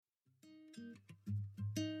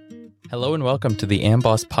Hello and welcome to the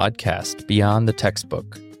Amboss podcast, Beyond the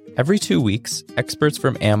Textbook. Every 2 weeks, experts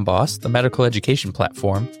from Amboss, the medical education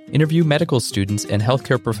platform, interview medical students and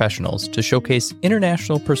healthcare professionals to showcase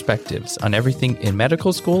international perspectives on everything in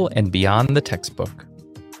medical school and beyond the textbook.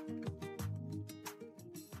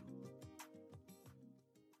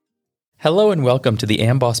 Hello and welcome to the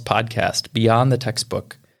Amboss podcast, Beyond the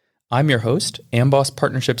Textbook. I'm your host, Amboss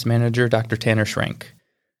Partnerships Manager, Dr. Tanner Schrenk.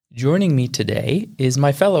 Joining me today is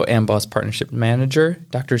my fellow Amboss Partnership Manager,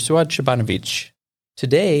 Dr. Suad Šabanović.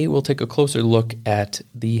 Today, we'll take a closer look at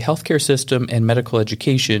the healthcare system and medical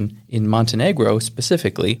education in Montenegro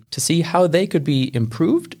specifically to see how they could be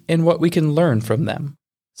improved and what we can learn from them.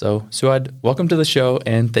 So, Suad, welcome to the show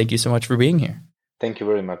and thank you so much for being here. Thank you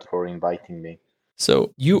very much for inviting me.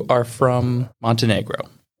 So, you are from Montenegro.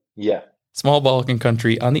 Yeah. Small Balkan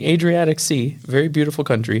country on the Adriatic Sea, very beautiful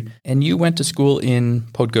country, and you went to school in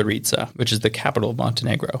Podgorica, which is the capital of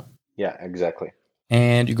Montenegro. Yeah, exactly.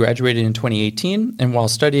 And you graduated in 2018, and while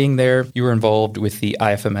studying there, you were involved with the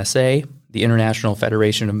IFMSA, the International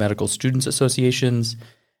Federation of Medical Students Associations,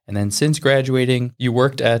 and then since graduating, you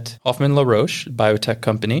worked at Hoffmann La Roche, a biotech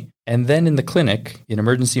company, and then in the clinic in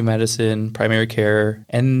emergency medicine, primary care,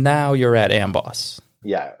 and now you're at Amboss.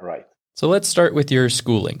 Yeah, right. So let's start with your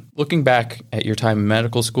schooling. Looking back at your time in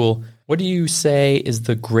medical school, what do you say is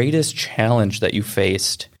the greatest challenge that you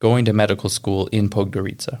faced going to medical school in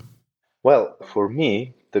Podgorica? Well, for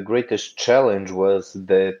me, the greatest challenge was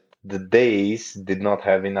that the days did not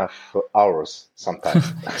have enough hours sometimes.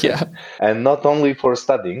 Yeah. And not only for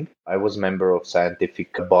studying. I was member of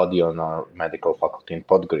scientific body on our medical faculty in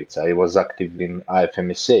Podgorica. I was active in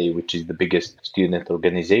IFMSA, which is the biggest student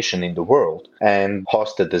organization in the world, and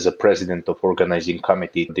hosted as a president of organizing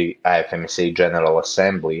committee the IFMSA General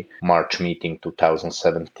Assembly March meeting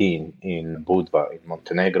 2017 in Budva in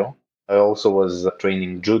Montenegro. I also was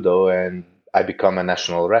training judo and I became a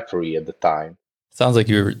national referee at the time. Sounds like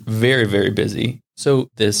you were very, very busy. So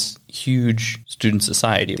this huge student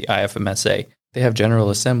society, the IFMSA, they have general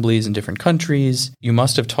assemblies in different countries. You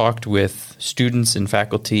must have talked with students and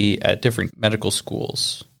faculty at different medical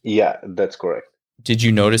schools. Yeah, that's correct. Did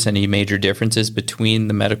you notice any major differences between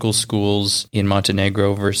the medical schools in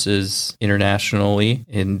Montenegro versus internationally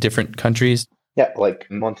in different countries? Yeah, like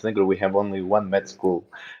in Montenegro, we have only one med school.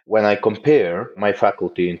 When I compare my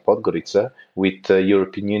faculty in Podgorica with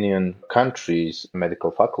European Union countries'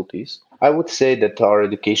 medical faculties, I would say that our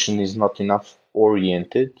education is not enough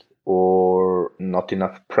oriented or not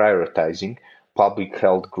enough prioritizing public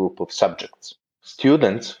health group of subjects.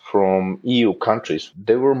 Students from EU countries,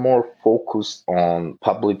 they were more focused on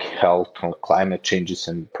public health, on climate changes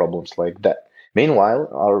and problems like that. Meanwhile,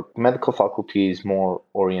 our medical faculty is more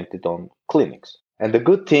oriented on clinics. And the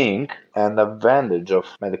good thing and advantage of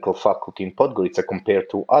medical faculty in Podgorica compared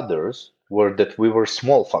to others were that we were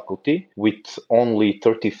small faculty with only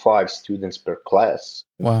 35 students per class.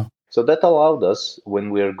 Wow. So that allowed us,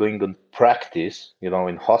 when we are going on practice,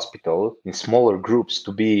 in hospital, in smaller groups,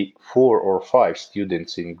 to be 4 or 5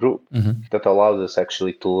 students in group. Mm-hmm. That allowed us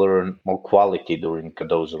actually to learn more quality during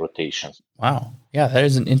those rotations. Wow. Yeah, that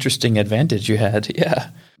is an interesting advantage you had.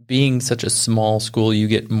 Yeah. Being such a small school, you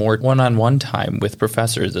get more one-on-one time with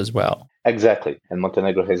professors as well. Exactly. And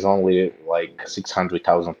Montenegro has only like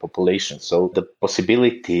 600,000 population. So the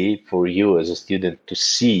possibility for you as a student to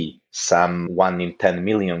see some 1 in 10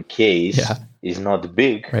 million case is not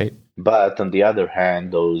big. Right. But on the other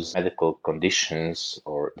hand, those medical conditions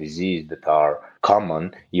or disease that are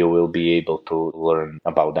common, you will be able to learn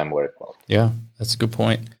about them very well. Yeah, that's a good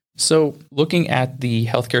point. So looking at the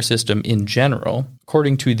healthcare system in general,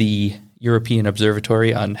 according to the European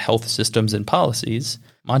Observatory on Health Systems and Policies,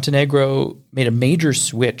 Montenegro made a major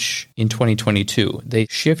switch in 2022. They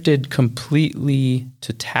shifted completely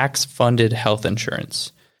to tax-funded health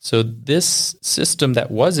insurance. So this system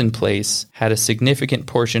that was in place had a significant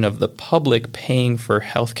portion of the public paying for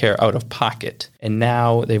healthcare out of pocket. And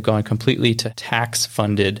now they've gone completely to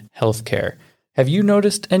tax-funded healthcare. Have you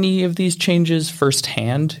noticed any of these changes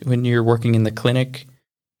firsthand when you're working in the clinic?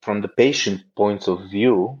 From the patient point of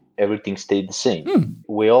view, everything stayed the same.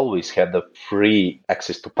 We always had a free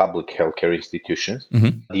access to public healthcare institutions.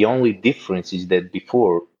 Mm-hmm. The only difference is that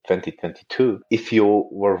before 2022, if you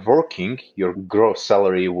were working, your gross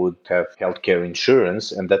salary would have healthcare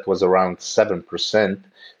insurance, and that was around 7%.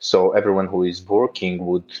 So everyone who is working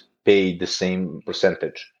would pay the same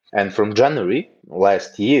percentage. And from January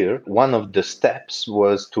last year, one of the steps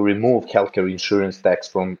was to remove healthcare insurance tax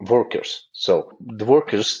from workers. So the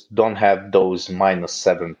workers don't have those minus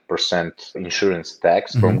 7% insurance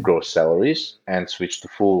tax from gross salaries and switch to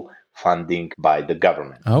full funding by the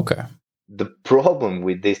government. Okay. The problem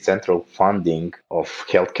with this central funding of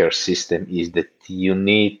healthcare system is that you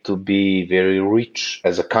need to be very rich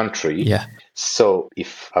as a country. Yeah. So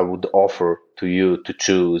if I would offer to you to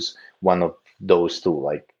choose one of those two,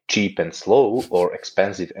 like cheap and slow or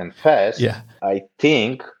expensive and fast, Yeah. I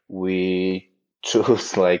think we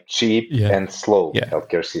choose like cheap Yeah. and slow Yeah.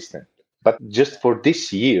 healthcare system. But just for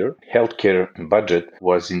this year, healthcare budget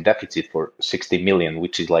was in deficit for 60 million,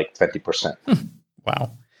 which is like 20%.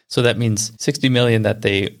 Wow. So that means 60 million that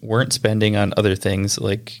they weren't spending on other things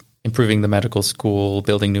like improving the medical school,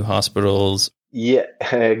 building new hospitals. Yeah,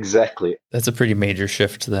 exactly. That's a pretty major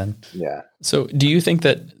shift then. Yeah. So do you think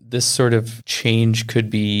that this sort of change could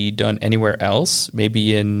be done anywhere else,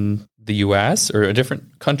 maybe in the US or a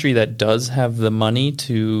different country that does have the money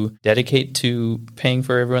to dedicate to paying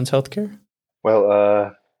for everyone's healthcare?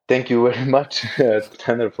 Well, thank you very much,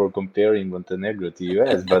 Tanner, for comparing Montenegro to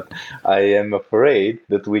US, but I am afraid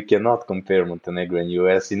that we cannot compare Montenegro and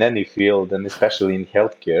US in any field, and especially in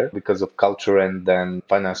healthcare, because of culture and then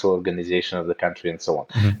financial organization of the country and so on.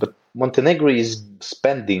 Mm-hmm. But Montenegro is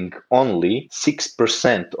spending only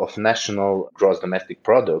 6% of national gross domestic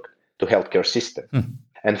product to healthcare system. Mm.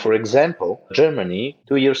 And for example, Germany,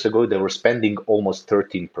 2 years ago, they were spending almost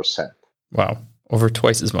 13%. Wow. Over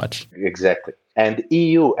twice as much. Exactly. And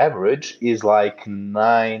EU average is like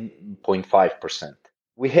 9.5%.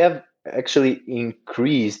 We have actually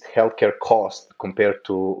increased healthcare costs compared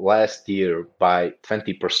to last year by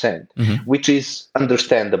 20%, which is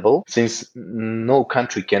understandable since no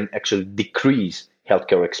country can actually decrease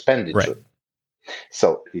healthcare expenditure. Right.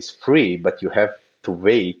 So it's free, but you have to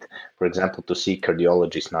wait, for example, to see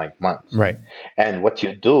cardiologist 9 months. Right. And what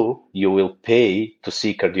you do, you will pay to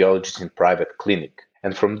see cardiologist in private clinic.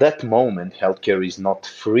 And from that moment, healthcare is not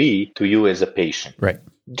free to you as a patient. Right.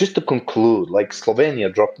 Just to conclude, like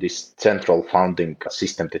Slovenia dropped this central funding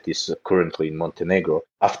system that is currently in Montenegro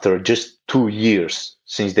after just 2 years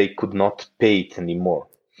since they could not pay it anymore.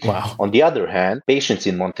 Wow. On the other hand, patients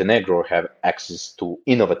in Montenegro have access to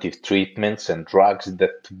innovative treatments and drugs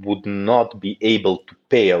that would not be able to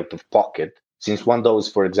pay out of pocket, since one dose,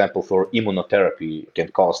 for example, for immunotherapy can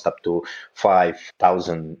cost up to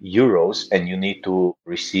 5,000 euros and you need to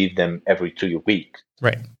receive them every 3 weeks.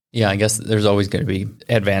 Right. Yeah, I guess there's always going to be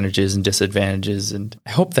advantages and disadvantages. And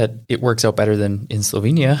I hope that it works out better than in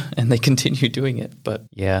Slovenia and they continue doing it. But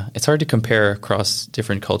yeah, it's hard to compare across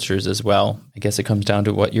different cultures as well. I guess it comes down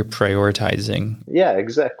to what you're prioritizing. Yeah,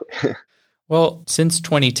 exactly. Well, since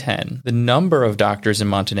 2010, the number of doctors in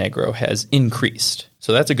Montenegro has increased.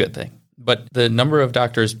 So that's a good thing. But the number of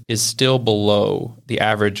doctors is still below the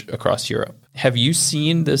average across Europe. Have you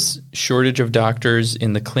seen this shortage of doctors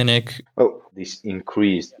in the clinic? Oh, this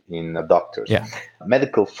increased in doctors. Yeah.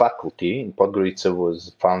 Medical faculty in Podgorica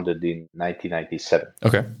was founded in 1997.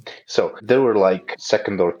 Okay. So there were like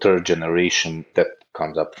second or third generation that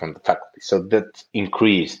comes up from the faculty. So that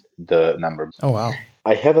increased the number. Oh, wow.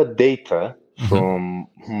 I have a data from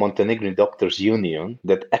Montenegrin Doctors Union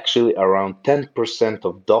that actually around 10%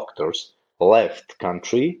 of doctors left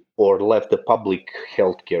country or left the public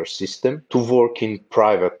healthcare system to work in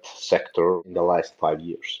private sector in the last 5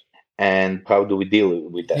 years. And how do we deal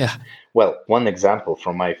with that? Yeah. Well, one example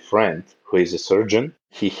from my friend who is a surgeon,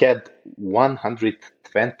 he had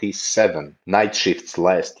 127 night shifts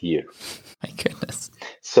last year. My goodness.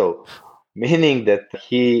 So, meaning that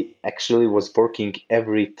he actually was working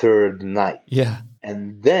every third night. Yeah.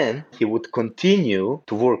 And then he would continue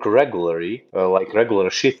to work regularly, like regular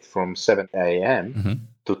shift from 7 a.m.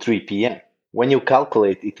 to 3 p.m. When you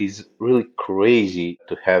calculate, it is really crazy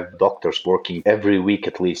to have doctors working every week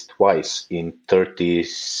at least twice in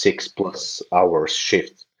 36 plus hours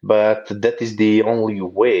shifts. But that is the only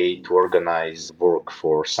way to organize work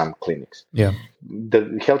for some clinics. Yeah. The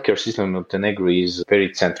healthcare system in Montenegro is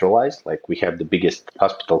very centralized. Like we have the biggest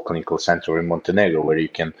hospital clinical center in Montenegro where you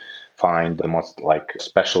can find the most like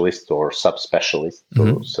specialists or subspecialists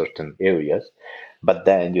for certain areas. But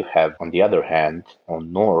then you have, on the other hand,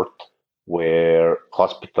 on north, where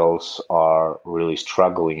hospitals are really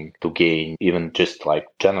struggling to gain even just like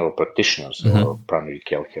general practitioners or primary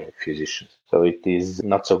care physicians. So it is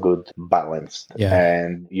not so good balanced. Yeah.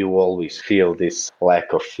 And you always feel this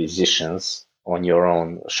lack of physicians on your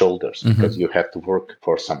own shoulders because you have to work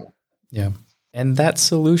for someone. Yeah. And that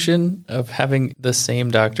solution of having the same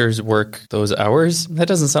doctors work those hours, that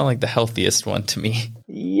doesn't sound like the healthiest one to me.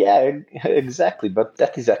 Yeah, exactly. But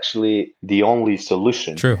that is actually the only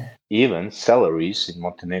solution. True. Even salaries in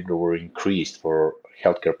Montenegro were increased for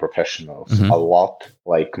healthcare professionals a lot,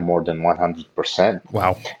 like more than 100%.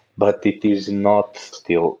 Wow. but it is not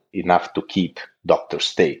still enough to keep doctors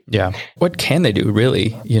stay. Yeah. What can they do,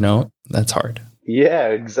 really? That's hard. Yeah,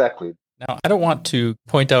 exactly. Now, I don't want to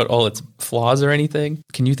point out all its flaws or anything.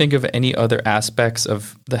 Can you think of any other aspects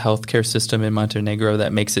of the healthcare system in Montenegro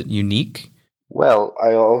that makes it unique? Well,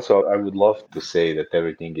 I would love to say that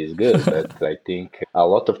everything is good, but I think a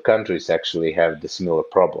lot of countries actually have the similar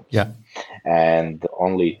problems. Yeah. And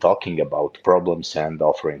only talking about problems and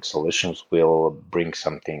offering solutions will bring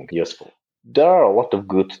something useful. There are a lot of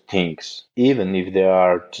good things, even if they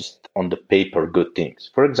are just on the paper good things.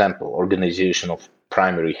 For example, organization of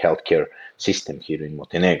primary healthcare system here in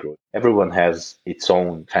Montenegro. Everyone has its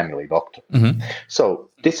own family doctor. Mm-hmm. So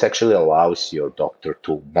this actually allows your doctor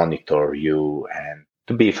to monitor you and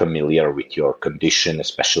to be familiar with your condition,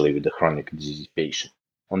 especially with the chronic disease patient.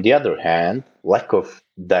 On the other hand, lack of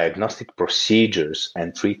diagnostic procedures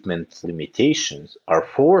and treatment limitations are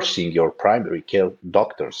forcing your primary care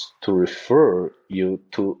doctors to refer you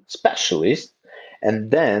to specialists,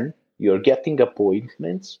 and then you're getting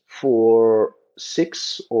appointments for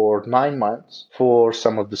 6 or 9 months for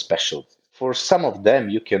some of the specialties. For some of them,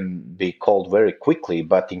 you can be called very quickly,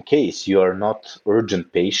 but in case you are not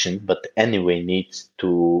urgent patient, but anyway needs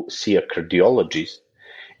to see a cardiologist,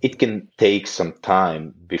 it can take some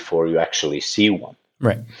time before you actually see one.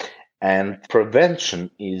 Right. And prevention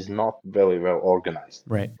is not very well organized.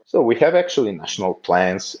 Right. So we have actually national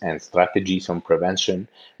plans and strategies on prevention,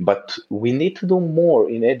 but we need to do more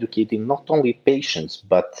in educating not only patients,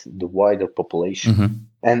 but the wider population. Mm-hmm.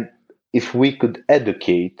 And if we could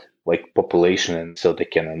educate like population and so they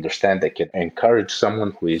can understand, they can encourage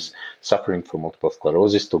someone who is suffering from multiple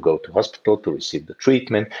sclerosis to go to hospital to receive the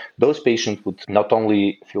treatment, those patients would not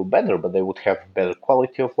only feel better, but they would have better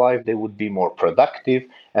quality of life, they would be more productive,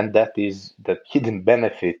 and that is the hidden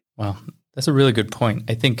benefit. Wow. That's a really good point.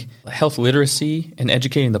 I think health literacy and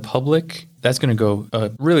educating the public, that's going to go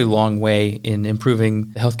a really long way in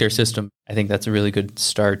improving the healthcare system. I think that's a really good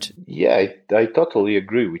start. Yeah, I totally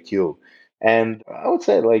agree with you. And I would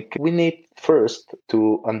say, like, we need first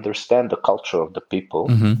to understand the culture of the people.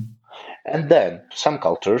 Mm-hmm. And then some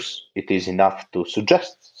cultures, it is enough to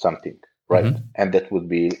suggest something, right? Mm-hmm. And that would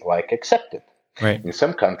be like accepted. Right. In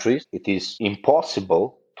some countries, it is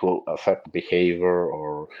impossible to affect behavior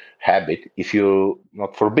or habit if you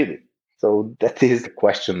not forbid it. So that is the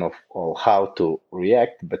question of how to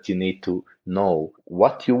react, but you need to know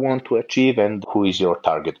what you want to achieve and who is your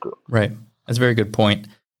target group. Right. That's a very good point.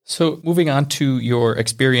 So moving on to your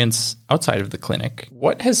experience outside of the clinic,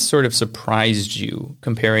 what has sort of surprised you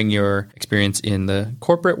comparing your experience in the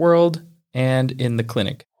corporate world and in the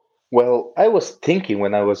clinic? Well, I was thinking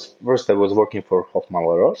when I was working for Hoffmann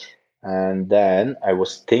La Roche, and then I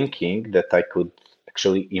was thinking that I could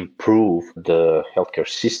actually improve the healthcare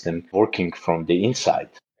system working from the inside.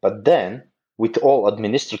 But then, with all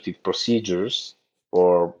administrative procedures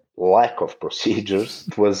or lack of procedures,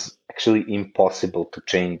 it was actually impossible to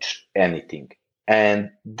change anything. And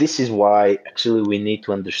this is why actually we need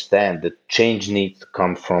to understand that change needs to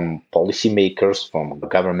come from policymakers, from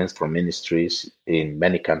governments, from ministries in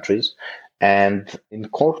many countries. And in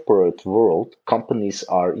corporate world, companies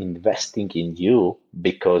are investing in you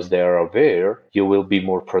because they are aware you will be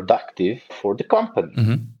more productive for the company.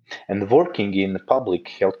 Mm-hmm. And working in a public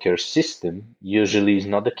healthcare system usually is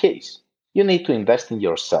not the case. You need to invest in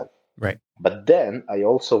yourself. Right. But then I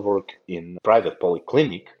also work in private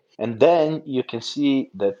polyclinic, and then you can see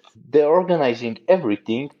that they're organizing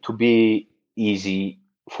everything to be easy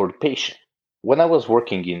for the patient. When I was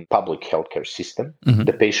working in public healthcare system, Mm-hmm.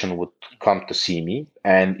 the patient would come to see me,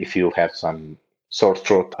 and if you have some sore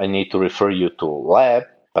throat, I need to refer you to lab,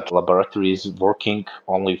 but laboratory is working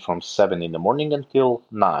only from 7 in the morning until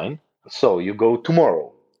 9. So you go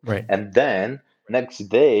tomorrow. Right. And then next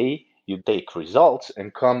day, you take results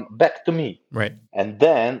and come back to me. Right. And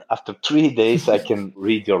then after 3 days, I can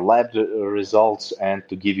read your lab results and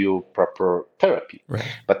to give you proper therapy. Right.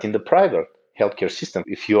 But in the private healthcare system,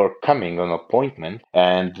 if you are coming on appointment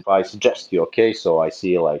and I suggest you, okay, so I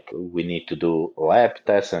see like we need to do lab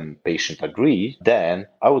tests and patient agrees, then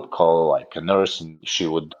I would call like a nurse and she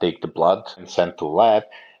would take the blood and send to lab.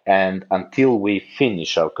 And until we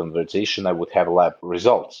finish our conversation, I would have lab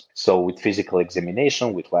results. So with physical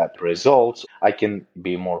examination, with lab results, I can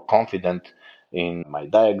be more confident in my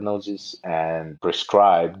diagnosis and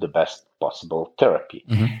prescribe the best possible therapy.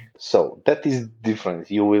 Mm-hmm. So that is different.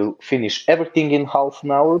 You will finish everything in half an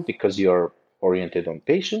hour because you're oriented on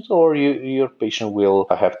patients, or your patient will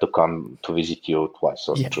have to come to visit you twice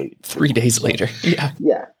or 3 days later. Yeah.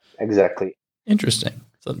 Yeah, exactly. Interesting.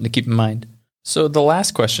 Something to keep in mind. So the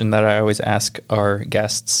last question that I always ask our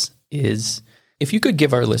guests is, If you could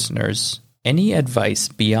give our listeners any advice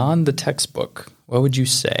beyond the textbook, what would you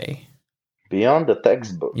say? Beyond the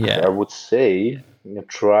textbook, Yeah. I would say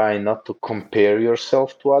try not to compare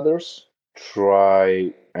yourself to others.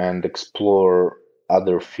 Try and explore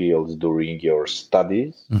other fields during your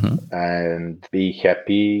studies and be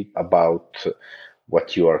happy about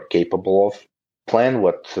what you are capable of. Plan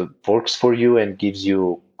what works for you and gives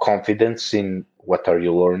you confidence in what are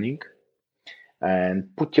you learning, and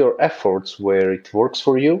put your efforts where it works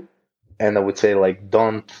for you. And I would say, like,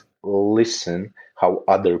 don't listen how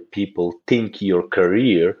other people think your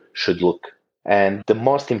career should look. And the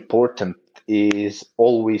most important is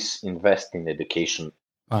always invest in education.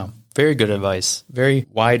 Wow. Very good advice. Very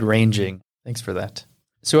wide ranging. Thanks for that.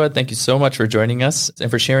 Suad, thank you so much for joining us and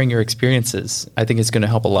for sharing your experiences. I think it's going to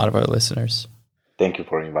help a lot of our listeners. Thank you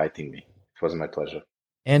for inviting me. It was my pleasure.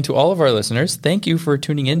 And to all of our listeners, thank you for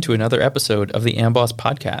tuning in to another episode of the AMBOSS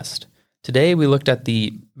podcast. Today, we looked at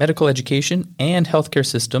the medical education and healthcare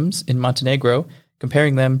systems in Montenegro,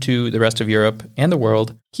 comparing them to the rest of Europe and the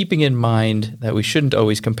world, keeping in mind that we shouldn't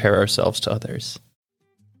always compare ourselves to others.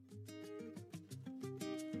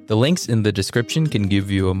 The links in the description can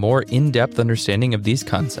give you a more in-depth understanding of these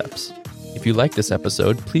concepts. If you like this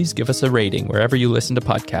episode, please give us a rating wherever you listen to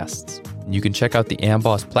podcasts. You can check out the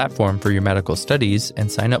AMBOSS platform for your medical studies and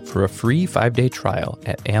sign up for a free 5-day trial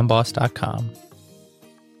at amboss.com.